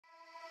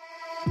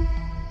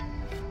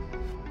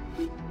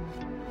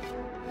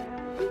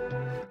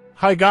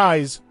Hi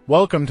guys,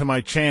 welcome to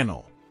my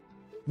channel.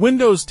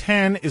 Windows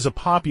 10 is a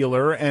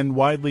popular and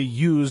widely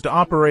used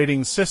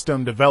operating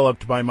system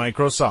developed by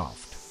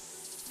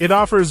Microsoft. It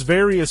offers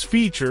various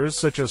features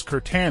such as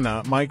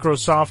Cortana,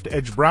 Microsoft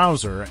Edge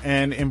browser,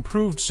 and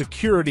improved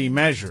security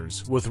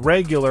measures with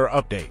regular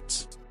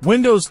updates.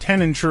 Windows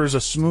 10 ensures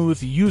a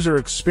smooth user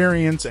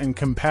experience and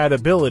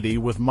compatibility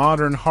with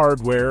modern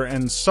hardware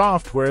and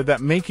software that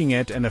making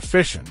it an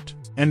efficient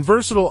and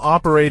versatile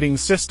operating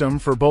system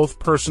for both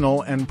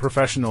personal and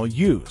professional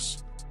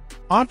use.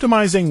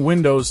 Optimizing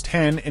Windows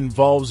 10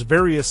 involves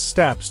various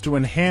steps to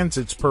enhance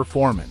its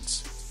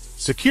performance,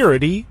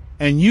 security,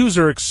 and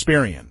user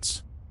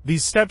experience.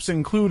 These steps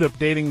include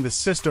updating the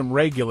system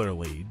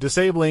regularly,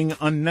 disabling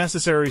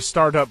unnecessary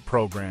startup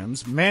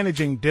programs,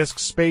 managing disk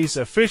space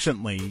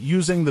efficiently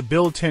using the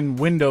built-in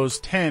Windows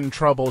 10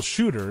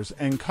 troubleshooters,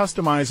 and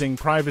customizing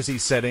privacy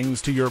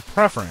settings to your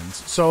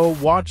preference, so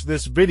watch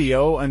this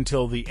video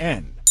until the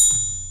end.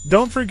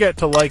 Don't forget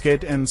to like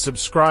it and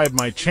subscribe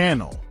my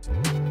channel.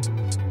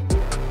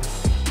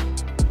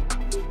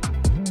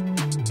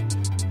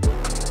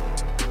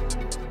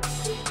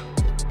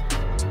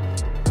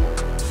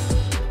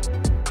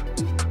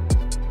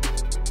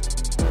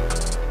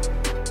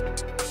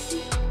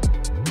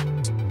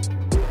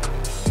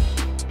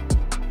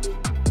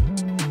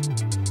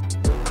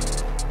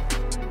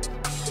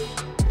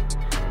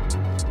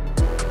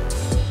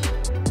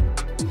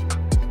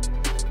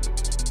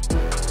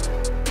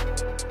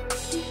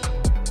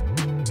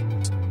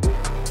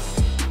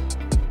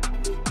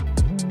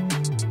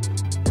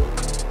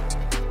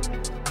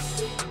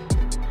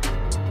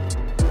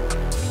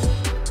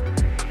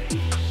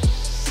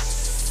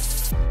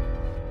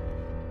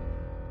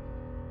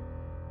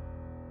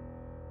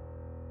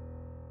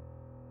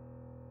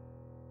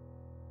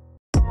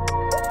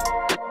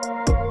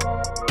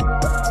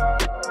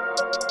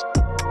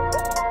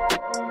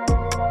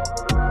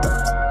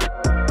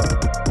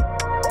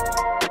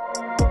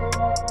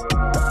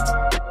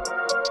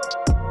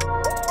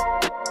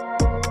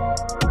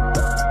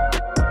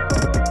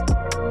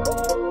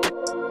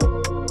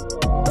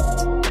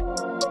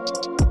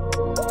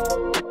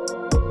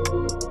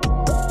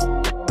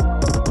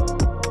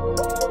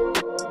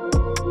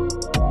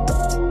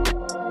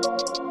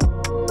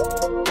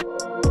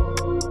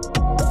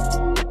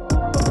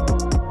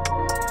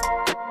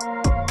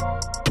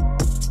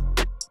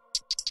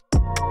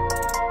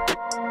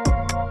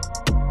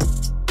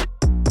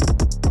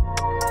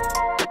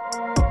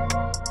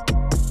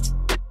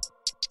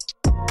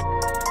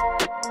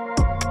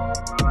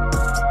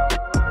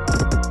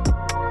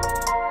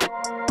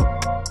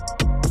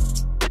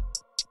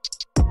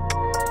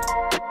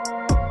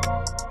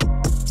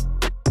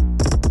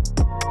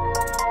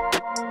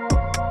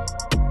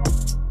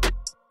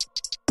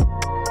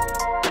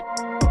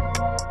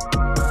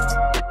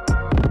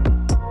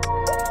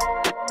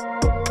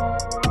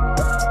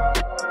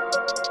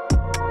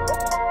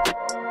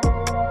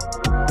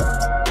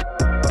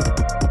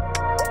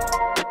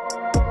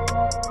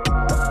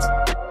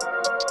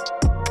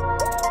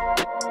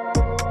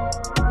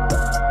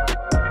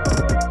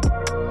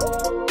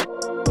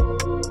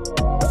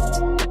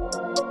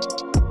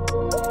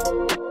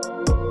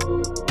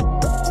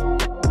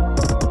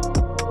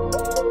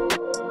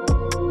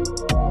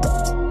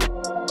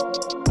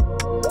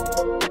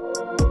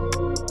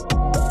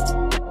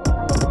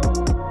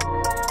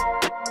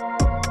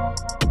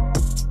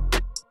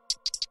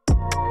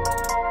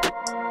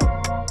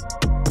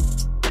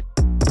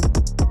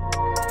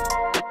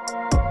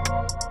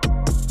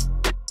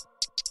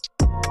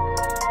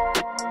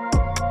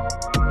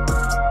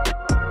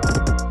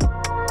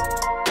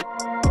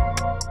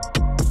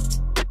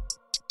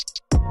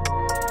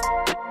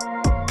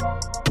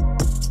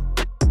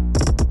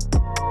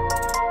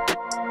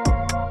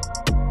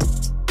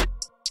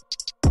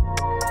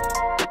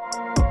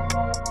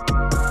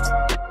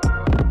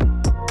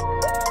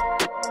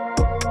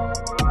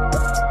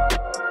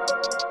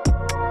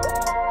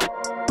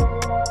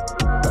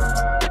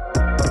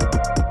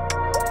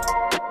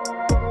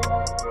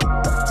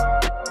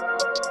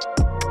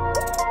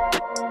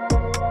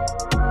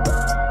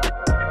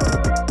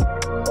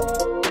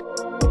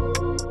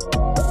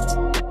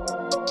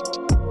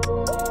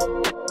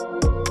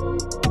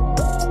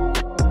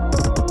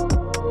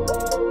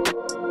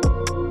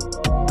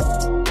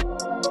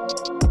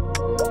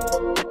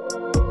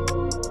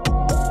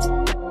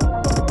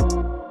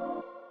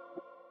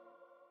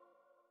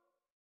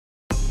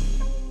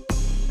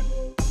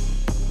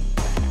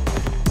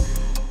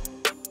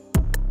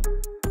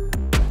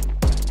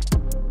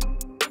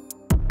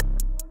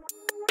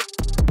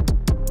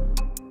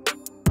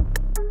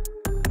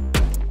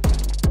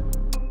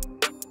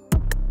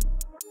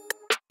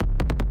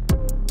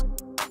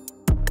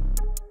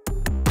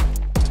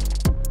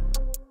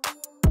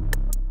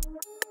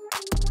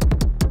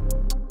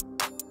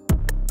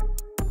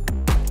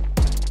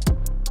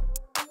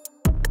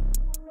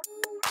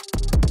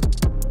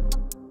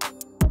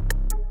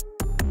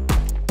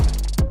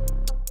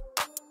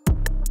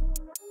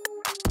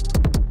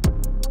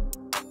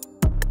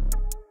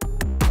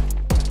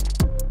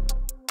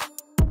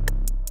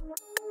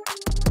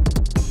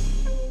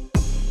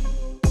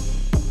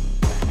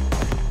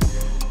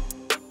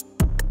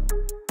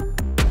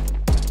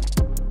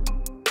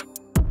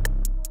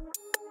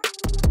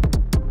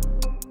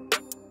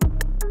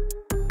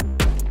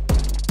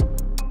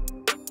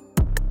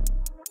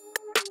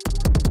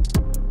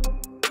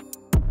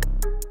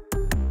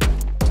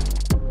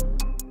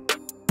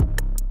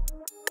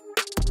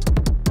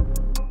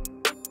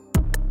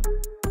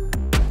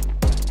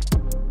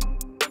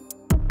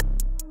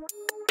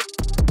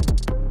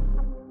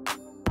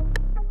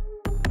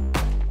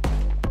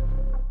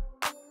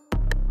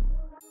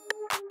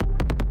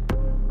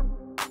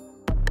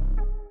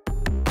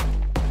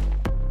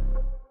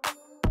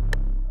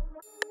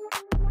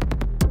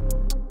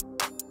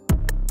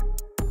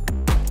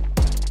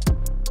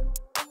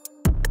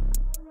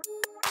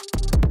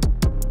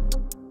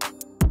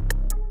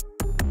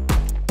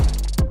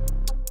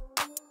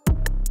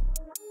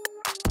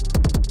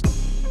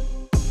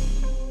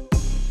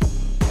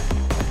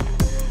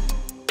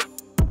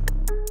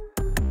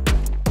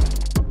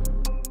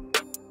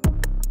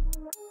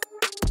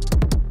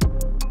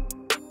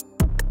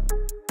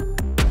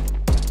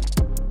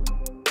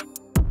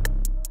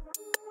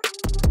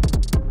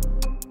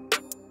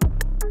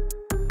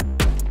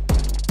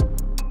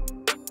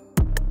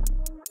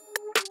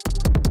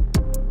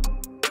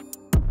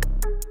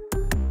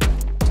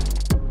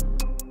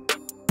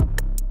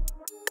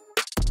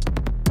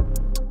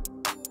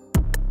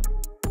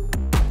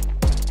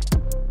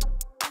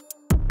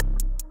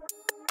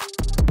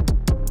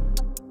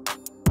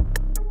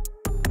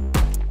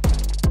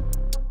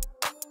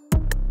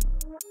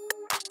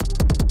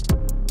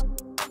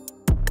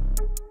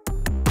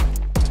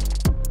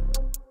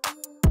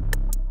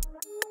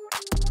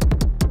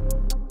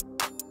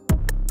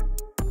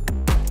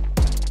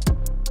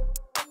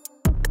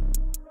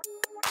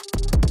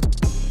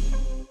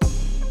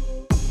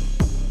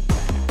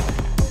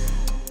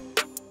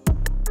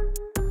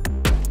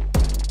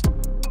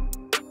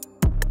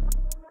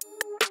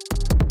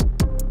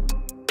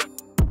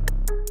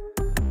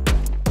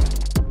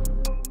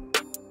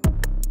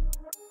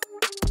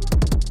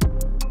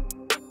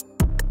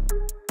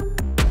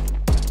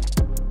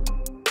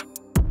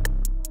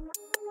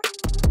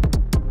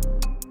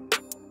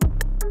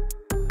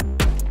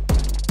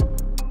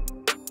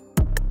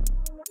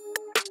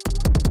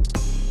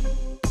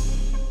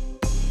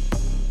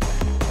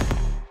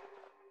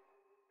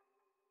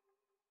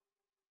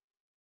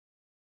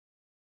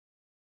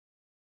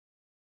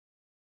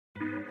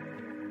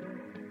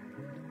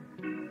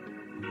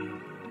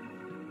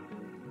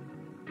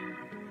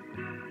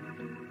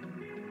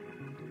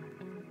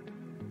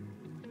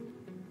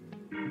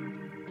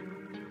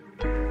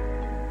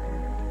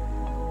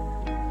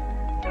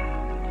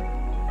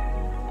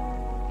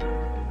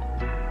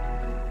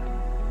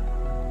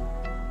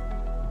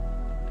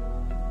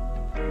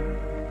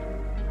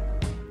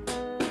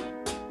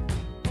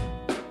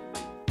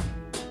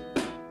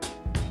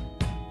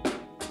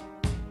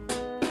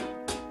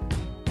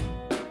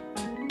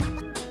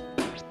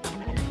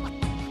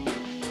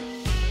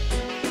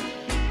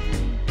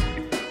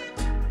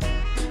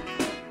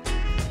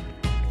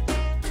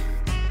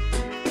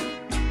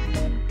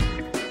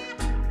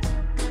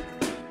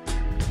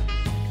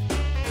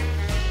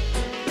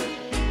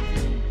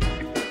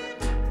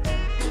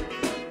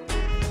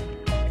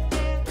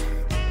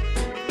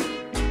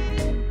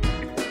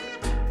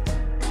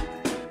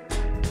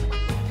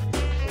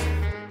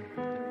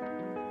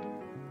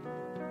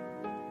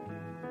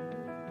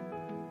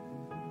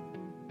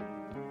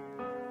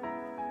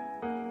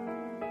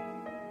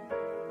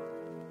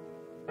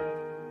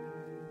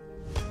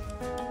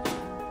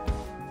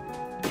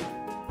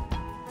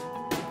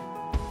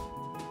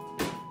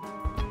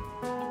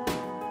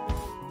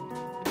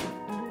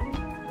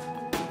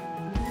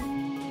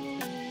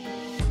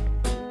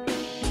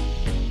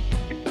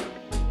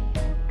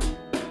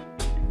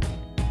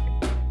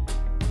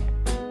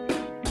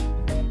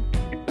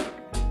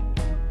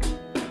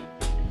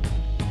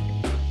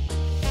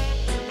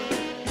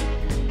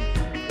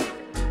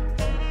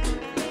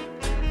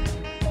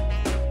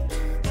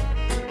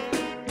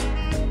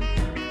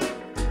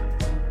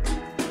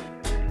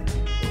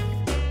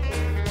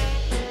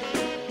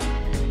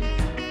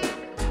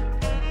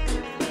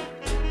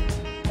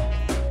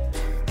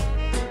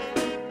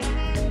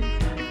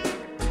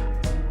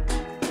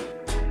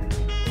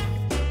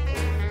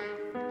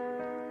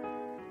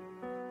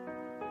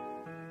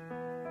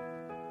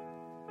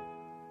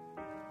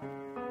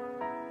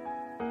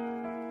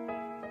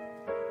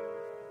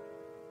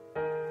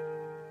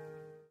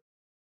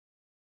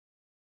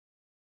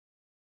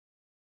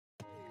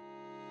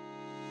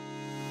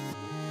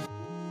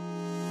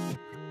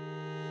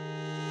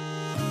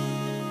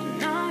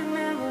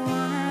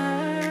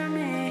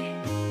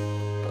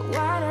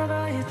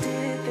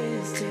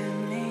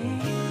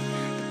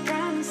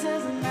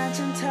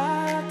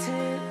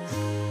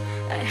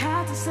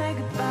 say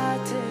goodbye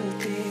to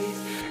these.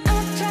 I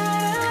try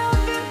to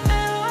love you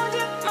and hold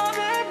you, my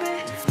baby,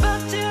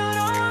 but you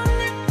don't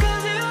want it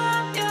 'cause you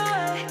have your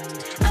way.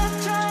 I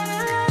try to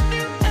love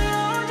you and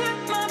hold you,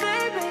 my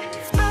baby,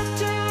 but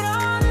you don't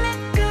want it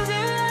 'cause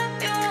you have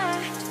your way.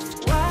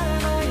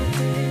 Whatever you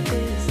did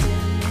this to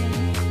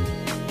me,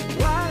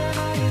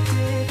 whatever you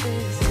did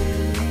this to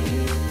me,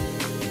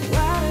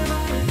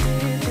 whatever you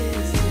did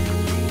this to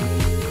me,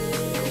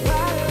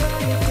 whatever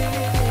you did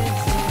this